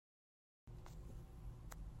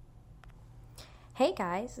Hey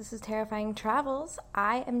guys, this is Terrifying Travels.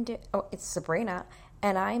 It's Sabrina,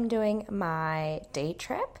 and I'm doing my day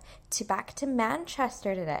trip back to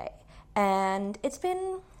Manchester today. And it's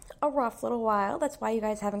been a rough little while. That's why you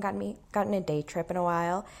guys haven't gotten a day trip in a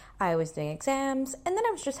while. I was doing exams, and then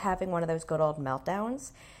I was just having one of those good old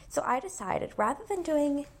meltdowns. So I decided, rather than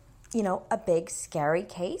doing, a big scary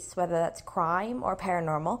case, whether that's crime or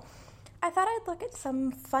paranormal, I thought I'd look at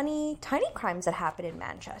some funny, tiny crimes that happen in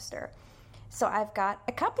Manchester. So I've got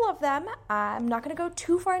a couple of them. I'm not going to go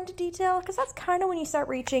too far into detail because that's kind of when you start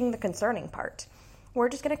reaching the concerning part. We're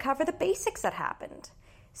just going to cover the basics that happened.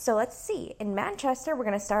 So let's see. In Manchester, we're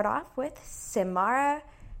going to start off with Simara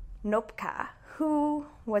Nopka, who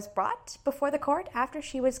was brought before the court after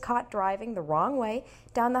she was caught driving the wrong way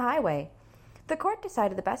down the highway. The court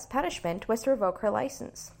decided the best punishment was to revoke her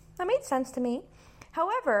license. That made sense to me.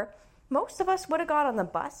 However, most of us would have got on the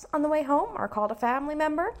bus on the way home or called a family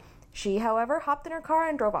member. She, however, hopped in her car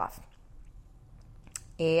and drove off.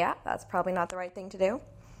 Yeah, that's probably not the right thing to do.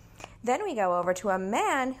 Then we go over to a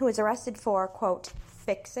man who was arrested for, quote,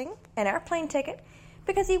 fixing an airplane ticket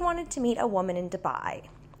because he wanted to meet a woman in Dubai.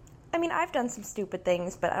 I mean, I've done some stupid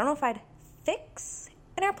things, but I don't know if I'd fix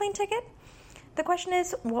an airplane ticket. The question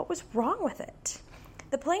is, what was wrong with it?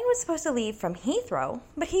 The plane was supposed to leave from Heathrow,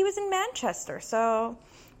 but he was in Manchester, so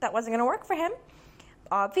that wasn't going to work for him.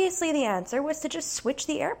 Obviously, the answer was to just switch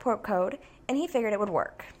the airport code, and he figured it would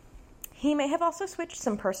work. He may have also switched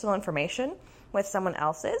some personal information with someone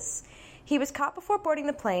else's. He was caught before boarding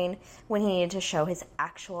the plane when he needed to show his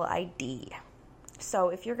actual ID. So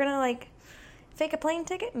if you're going to, fake a plane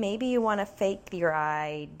ticket, maybe you want to fake your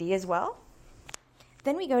ID as well.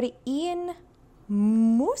 Then we go to Ian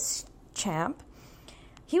Mooschamp.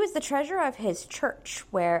 He was the treasurer of his church,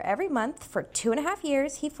 where every month for 2.5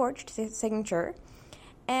 years he forged his signature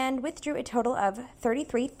and withdrew a total of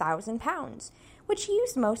 £33,000, which he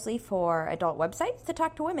used mostly for adult websites to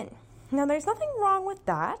talk to women. Now, there's nothing wrong with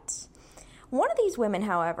that. One of these women,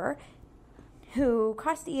 however, who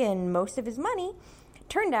cost Ian most of his money,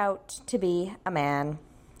 turned out to be a man.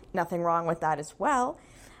 Nothing wrong with that as well.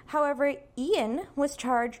 However, Ian was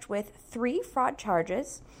charged with 3 fraud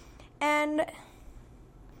charges, and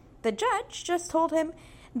the judge just told him,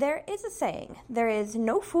 there is a saying, there is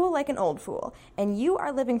no fool like an old fool, and you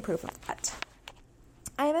are living proof of that.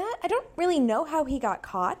 I don't really know how he got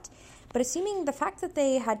caught, but assuming the fact that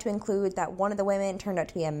they had to include that one of the women turned out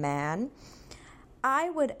to be a man, I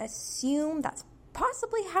would assume that's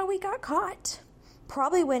possibly how he got caught.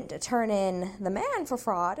 Probably went to turn in the man for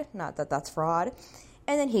fraud, not that that's fraud,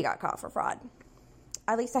 and then he got caught for fraud.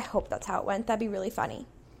 At least I hope that's how it went. That'd be really funny.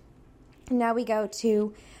 Now we go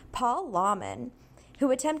to Paul Lawman, who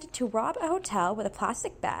attempted to rob a hotel with a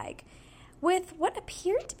plastic bag with what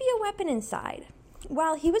appeared to be a weapon inside.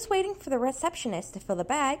 While he was waiting for the receptionist to fill the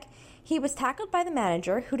bag, he was tackled by the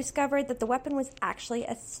manager, who discovered that the weapon was actually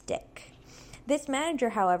a stick. This manager,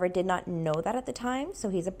 however, did not know that at the time, so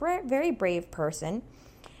he's a very brave person.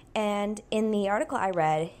 And in the article I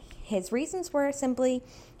read, his reasons were simply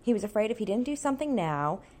he was afraid if he didn't do something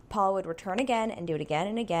now, Paul would return again and do it again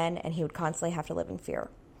and again, and he would constantly have to live in fear.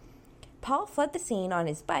 Paul fled the scene on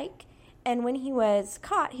his bike, and when he was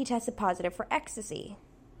caught, he tested positive for ecstasy,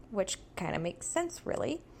 which kind of makes sense,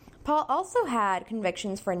 really. Paul also had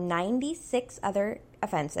convictions for 96 other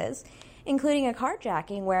offenses, including a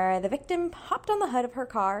carjacking where the victim hopped on the hood of her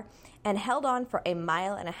car and held on for 1.5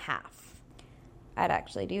 miles. I'd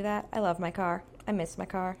actually do that. I love my car. I miss my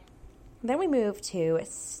car. Then we move to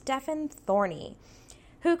Stephen Thorney,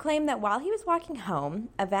 who claimed that while he was walking home,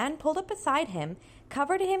 a van pulled up beside him,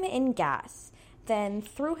 covered him in gas, then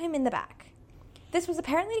threw him in the back. This was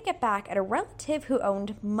apparently to get back at a relative who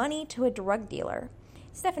owed money to a drug dealer.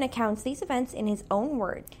 Stephen accounts these events in his own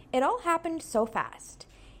words. It all happened so fast.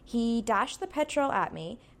 He dashed the petrol at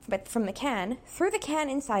me from the can, threw the can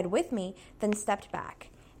inside with me, then stepped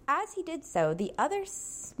back. As he did so, the other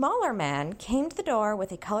smaller man came to the door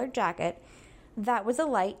with a colored jacket that was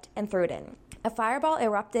alight and threw it in. A fireball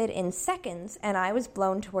erupted in seconds, and I was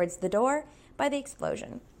blown towards the door by the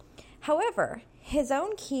explosion. However, his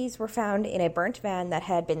own keys were found in a burnt van that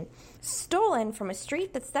had been stolen from a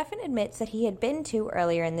street that Stephen admits that he had been to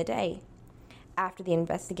earlier in the day. After the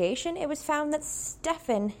investigation, it was found that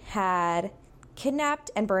Stephen had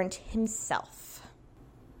kidnapped and burned himself.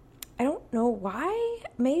 I don't know why.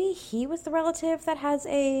 Maybe he was the relative that has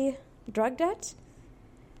a drug debt?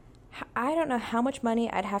 I don't know how much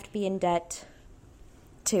money I'd have to be in debt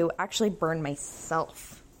to actually burn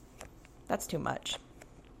myself. That's too much.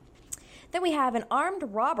 Then we have an armed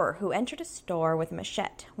robber who entered a store with a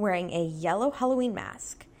machete, wearing a yellow Halloween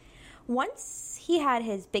mask. Once he had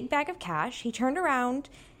his big bag of cash, he turned around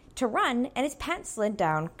to run, and his pants slid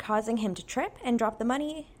down, causing him to trip and drop the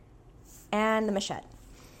money and the machete.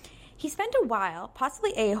 He spent a while,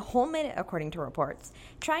 possibly a whole minute according to reports,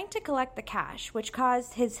 trying to collect the cash, which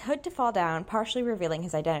caused his hood to fall down, partially revealing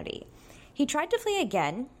his identity. He tried to flee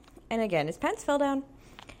again, and again his pants fell down.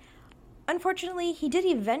 Unfortunately, he did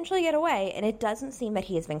eventually get away, and it doesn't seem that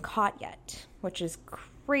he has been caught yet, which is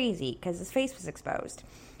crazy because his face was exposed.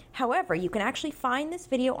 However, you can actually find this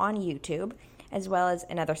video on YouTube, as well as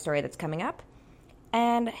another story that's coming up.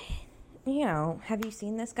 And, you know, have you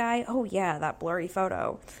seen this guy? Oh yeah, that blurry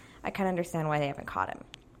photo. I kind of understand why they haven't caught him.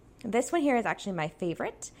 This one here is actually my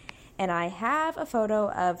favorite, and I have a photo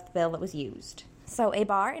of the bill that was used. So a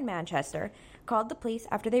bar in Manchester called the police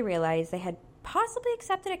after they realized they had possibly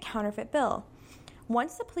accepted a counterfeit bill.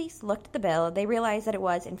 Once the police looked at the bill, they realized that it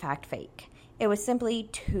was in fact fake. It was simply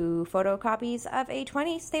 2 photocopies of a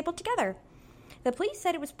 20 stapled together. The police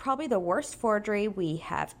said it was probably the worst forgery we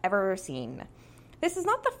have ever seen. This is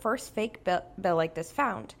not the first fake bill like this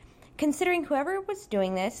found. Considering whoever was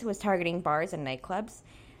doing this was targeting bars and nightclubs,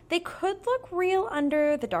 they could look real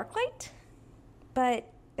under the dark light, but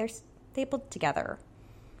they're stapled together.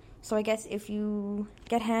 So I guess if you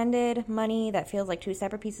get handed money that feels like 2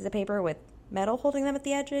 separate pieces of paper with metal holding them at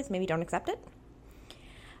the edges, maybe don't accept it.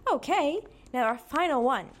 Okay, now our final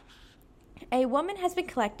one. A woman has been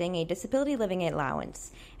collecting a disability living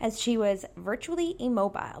allowance as she was virtually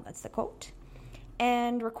immobile, that's the quote,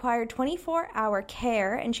 and required 24-hour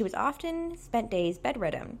care, and she was often spent days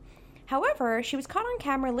bedridden. However, she was caught on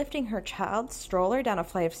camera lifting her child's stroller down a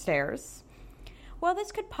flight of stairs. While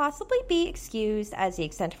this could possibly be excused as the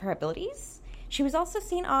extent of her abilities, she was also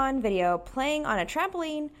seen on video playing on a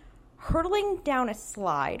trampoline, hurtling down a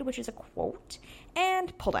slide, which is a quote,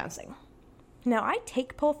 and pole dancing. Now, I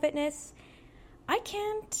take pole fitness. I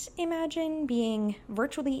can't imagine being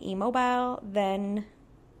virtually immobile than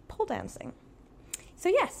pole dancing. So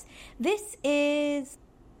yes, this is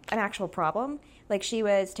an actual problem. Like, she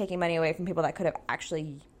was taking money away from people that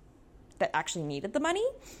actually needed the money.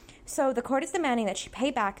 So the court is demanding that she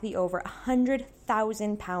pay back the over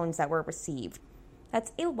 £100,000 that were received.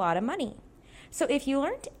 That's a lot of money. So if you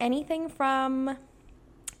learned anything from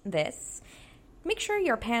this, make sure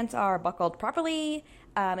your pants are buckled properly,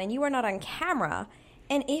 and you are not on camera.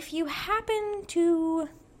 And if you happen to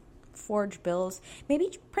forge bills,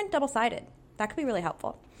 maybe print double-sided. That could be really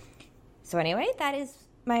helpful. So anyway, that is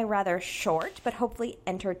my rather short but hopefully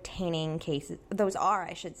entertaining cases. Those are,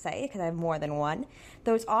 I should say, because I have more than one.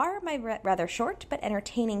 Those are my rather short but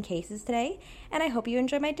entertaining cases today, and I hope you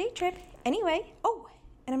enjoy my day trip. Anyway,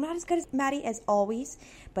 and I'm not as good as Madi as always,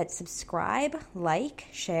 but subscribe, like,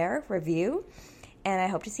 share, review, and I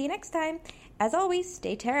hope to see you next time. As always,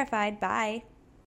 stay terrified. Bye.